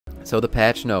So the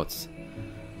patch notes.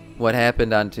 What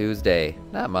happened on Tuesday?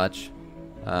 Not much.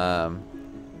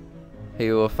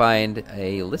 You will find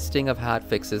a listing of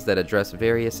hotfixes that address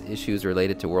various issues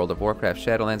related to World of Warcraft,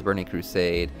 Shadowlands, Burning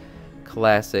Crusade,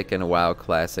 Classic, and WoW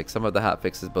Classic. Some of the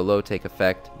hotfixes below take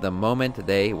effect the moment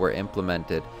they were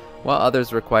implemented, while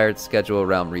others required schedule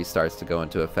realm restarts to go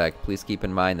into effect. Please keep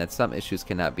in mind that some issues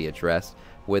cannot be addressed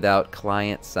without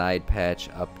client-side patch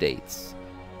updates.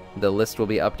 The list will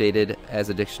be updated as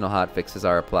additional hotfixes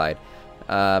are applied.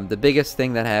 The biggest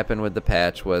thing that happened with the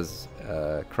patch was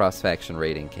cross-faction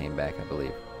rating came back, I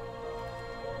believe.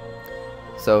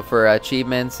 So for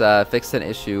achievements, fixed an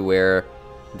issue where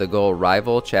the goal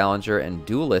Rival, Challenger, and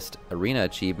Duelist Arena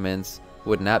achievements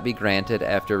would not be granted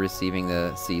after receiving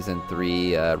the Season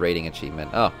 3 rating achievement.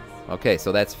 Oh, okay,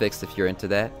 so that's fixed if you're into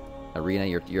that. Arena,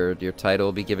 your title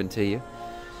will be given to you.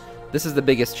 This is the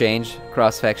biggest change.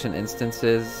 Cross-faction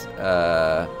instances.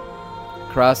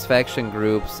 Cross-faction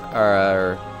groups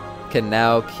can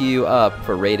now queue up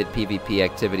for rated PvP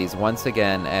activities once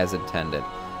again as intended.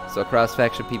 So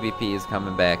cross-faction PvP is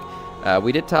coming back.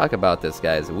 We did talk about this,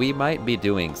 guys. We might be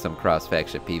doing some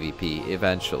cross-faction PvP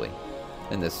eventually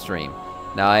in this stream.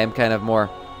 Now I am kind of more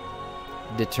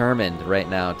determined right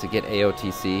now to get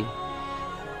AOTC.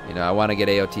 You know, I want to get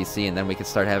AOTC and then we can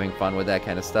start having fun with that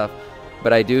kind of stuff.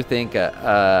 But I do think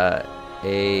a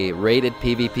rated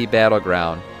PvP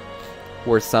battleground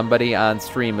where somebody on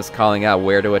stream is calling out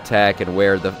where to attack and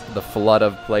where the flood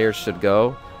of players should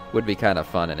go would be kind of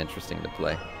fun and interesting to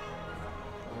play.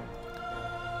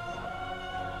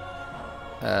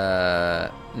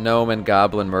 Gnome and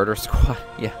Goblin Murder Squad.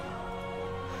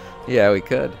 Yeah, we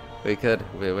could. We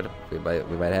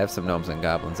might have some gnomes and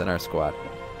goblins in our squad.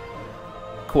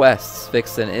 Quests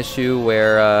fixed an issue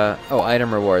where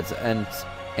item rewards and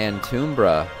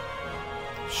Antumbra.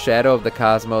 Shadow of the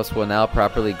Cosmos will now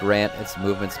properly grant its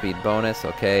movement speed bonus.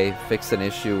 Okay, fixed an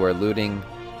issue where looting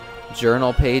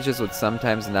journal pages would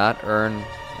sometimes not earn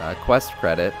quest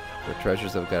credit for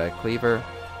Treasures of God Cleaver.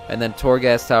 And then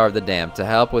Torghast Tower of the Damned. To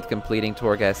help with completing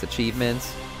Torghast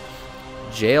achievements,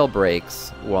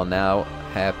 jailbreaks will now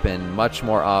happen much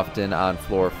more often on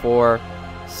floor 4,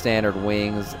 standard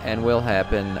wings, and will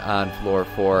happen on floor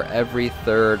 4 every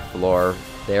third floor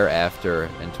thereafter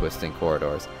in twisting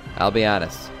corridors. I'll be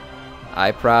honest,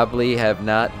 I probably have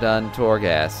not done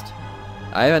Torghast.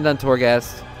 I haven't done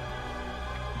Torghast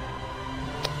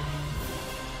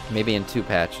maybe in 2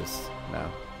 patches now.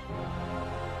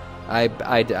 I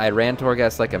ran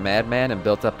Torghast like a madman and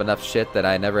built up enough shit that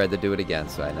I never had to do it again,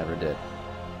 so I never did.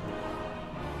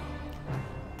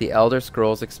 The Elder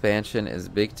Scrolls expansion is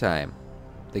big time.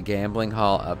 The Gambling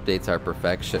Hall updates are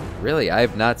perfection. Really, I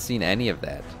have not seen any of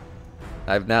that.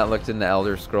 I've not looked into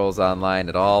Elder Scrolls Online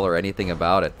at all or anything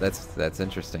about it. That's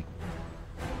interesting.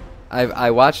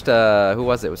 I watched who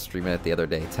was streaming it the other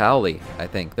day? Towley, I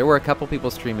think. There were a couple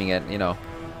people streaming it, you know.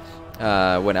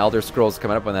 When Elder Scrolls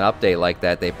coming up with an update like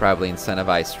that, they probably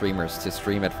incentivize streamers to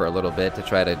stream it for a little bit to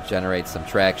try to generate some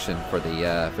traction for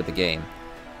the game.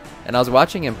 And I was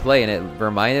watching him play, and it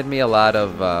reminded me a lot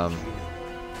of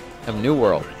New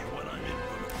World.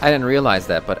 I didn't realize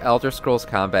that, but Elder Scrolls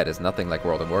combat is nothing like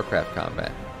World of Warcraft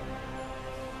combat.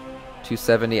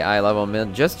 270 eye level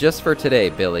mid, just for today,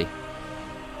 Billy.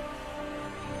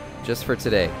 Just for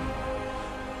today.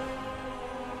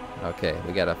 Okay,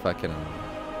 we got a fucking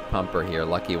pumper here,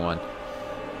 lucky one.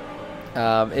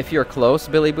 If you're close,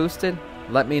 Billy Boosted,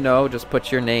 let me know. Just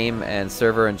put your name and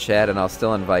server in chat, and I'll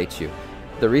still invite you.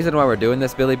 The reason why we're doing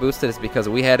this, Billy Boosted, is because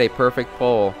we had a perfect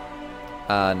poll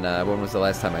on, when was the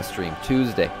last time I streamed?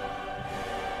 Tuesday.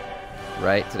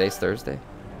 Right? Today's Thursday?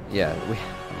 Yeah,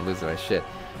 I'm losing my shit.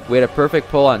 We had a perfect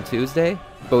poll on Tuesday,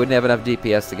 but we didn't have enough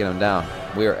DPS to get them down.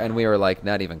 We were like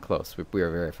not even close. We were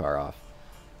very far off.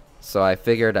 So I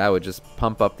figured I would just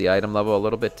pump up the item level a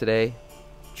little bit today,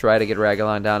 try to get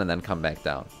Rygelon down, and then come back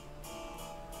down.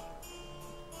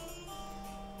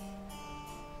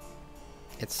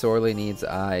 It sorely needs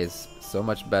eyes. So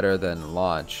much better than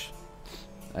launch.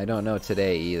 I don't know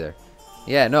today either.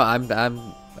 Yeah, no,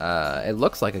 it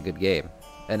looks like a good game.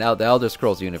 And the Elder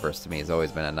Scrolls universe to me has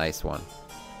always been a nice one.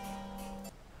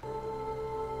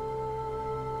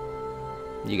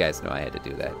 You guys know I had to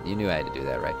do that. You knew I had to do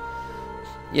that, right?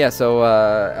 Yeah, so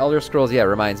Elder Scrolls, yeah,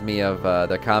 reminds me of,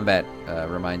 the combat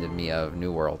reminded me of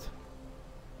New World.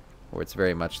 Where it's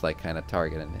very much like kind of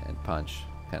target and punch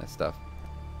kind of stuff.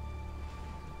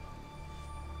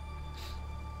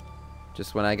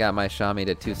 Just when I got my Xiaomi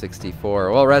to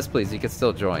 264. Well, Res, please, you can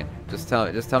still join. Just tell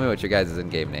me what your guys'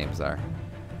 in-game names are.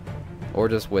 Or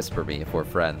just whisper me if we're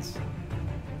friends.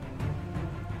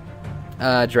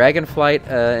 Dragonflight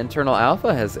internal alpha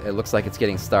it looks like it's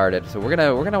getting started. So we're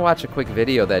gonna watch a quick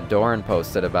video that Doran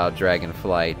posted about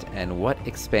Dragonflight and what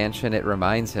expansion it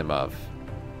reminds him of,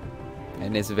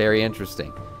 and it's very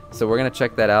interesting. So we're gonna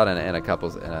check that out in a couple,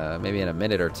 maybe in a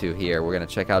minute or two here. We're gonna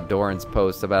check out Doran's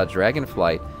post about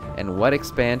Dragonflight and what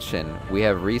expansion we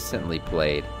have recently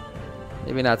played,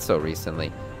 maybe not so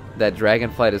recently, that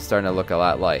Dragonflight is starting to look a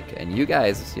lot like. And you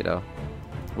guys, you know,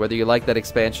 whether you like that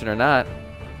expansion or not,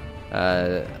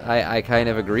 I kind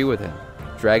of agree with him.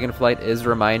 Dragonflight is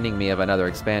reminding me of another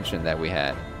expansion that we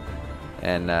had.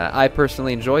 And I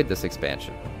personally enjoyed this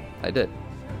expansion. I did.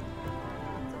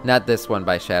 Not this one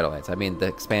by Shadowlands. I mean the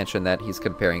expansion that he's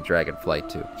comparing Dragonflight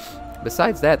to.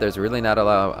 Besides that, there's really not a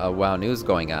lot of WoW news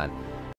going on.